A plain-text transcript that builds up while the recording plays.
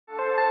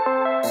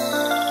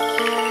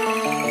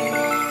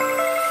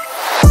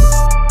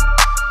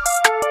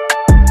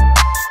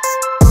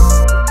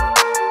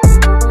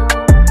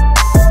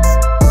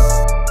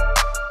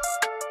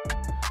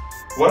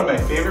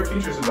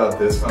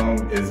this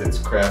home is its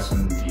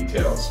craftsman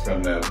details,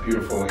 from the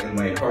beautiful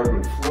inlaid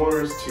hardwood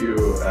floors to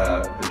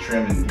the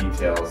trim and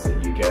details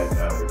that you get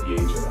with the age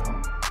of the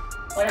home.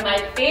 One of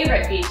my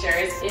favorite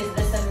features is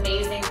this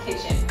amazing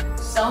kitchen.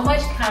 So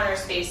much counter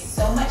space,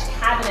 so much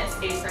cabinet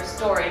space for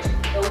storage.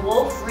 The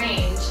Wolf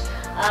range,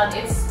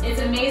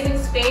 it's amazing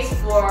space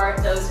for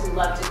those who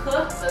love to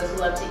cook, those who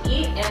love to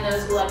eat, and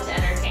those who love to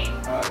entertain.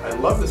 I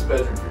love this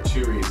bedroom for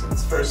two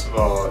reasons. First of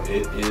all,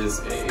 it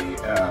is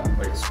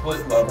like a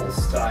split level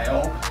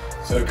style.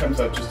 So it comes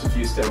up just a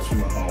few steps from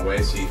the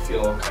hallway, so you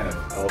feel kind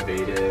of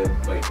elevated,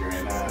 like you're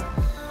in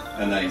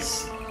a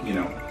nice,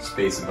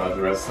 space above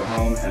the rest of the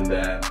home. And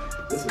then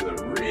this is a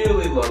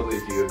really lovely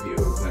view of the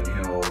Oakland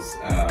Hills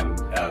out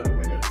of the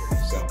window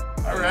here. So,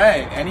 all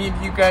right, any of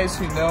you guys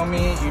who know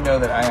me, you know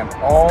that I am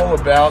all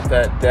about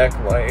that deck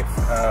life.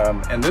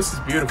 And this is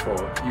beautiful.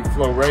 You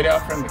flow right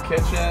out from the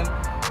kitchen.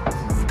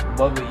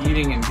 Lovely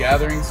eating and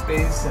gathering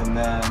space, and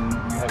then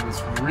you have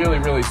this really,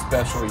 really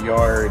special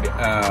yard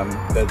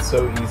that's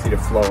so easy to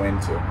flow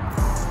into.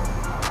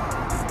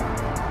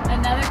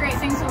 Another great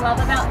thing to love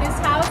about this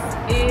house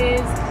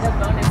is the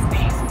bonus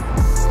space.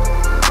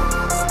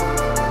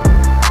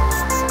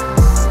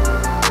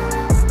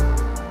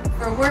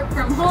 For work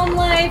from home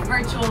life,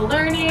 virtual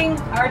learning,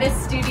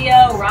 artist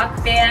studio,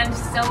 rock band,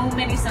 so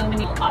many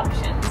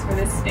options for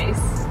this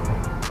space.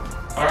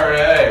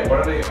 Alright, one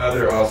of the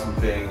other awesome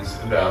things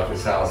about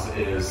this house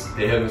is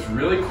they have this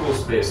really cool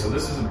space. So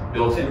this is a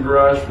built-in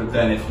garage, but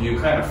then if you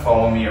kind of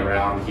follow me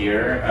around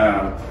here,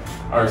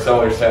 our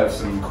sellers have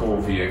some cool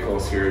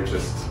vehicles here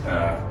just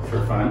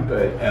for fun,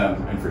 but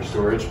and for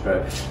storage,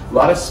 but a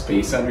lot of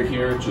space under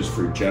here just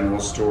for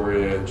general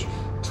storage,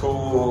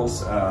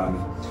 tools.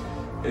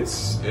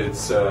 It's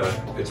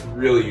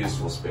really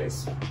useful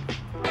space.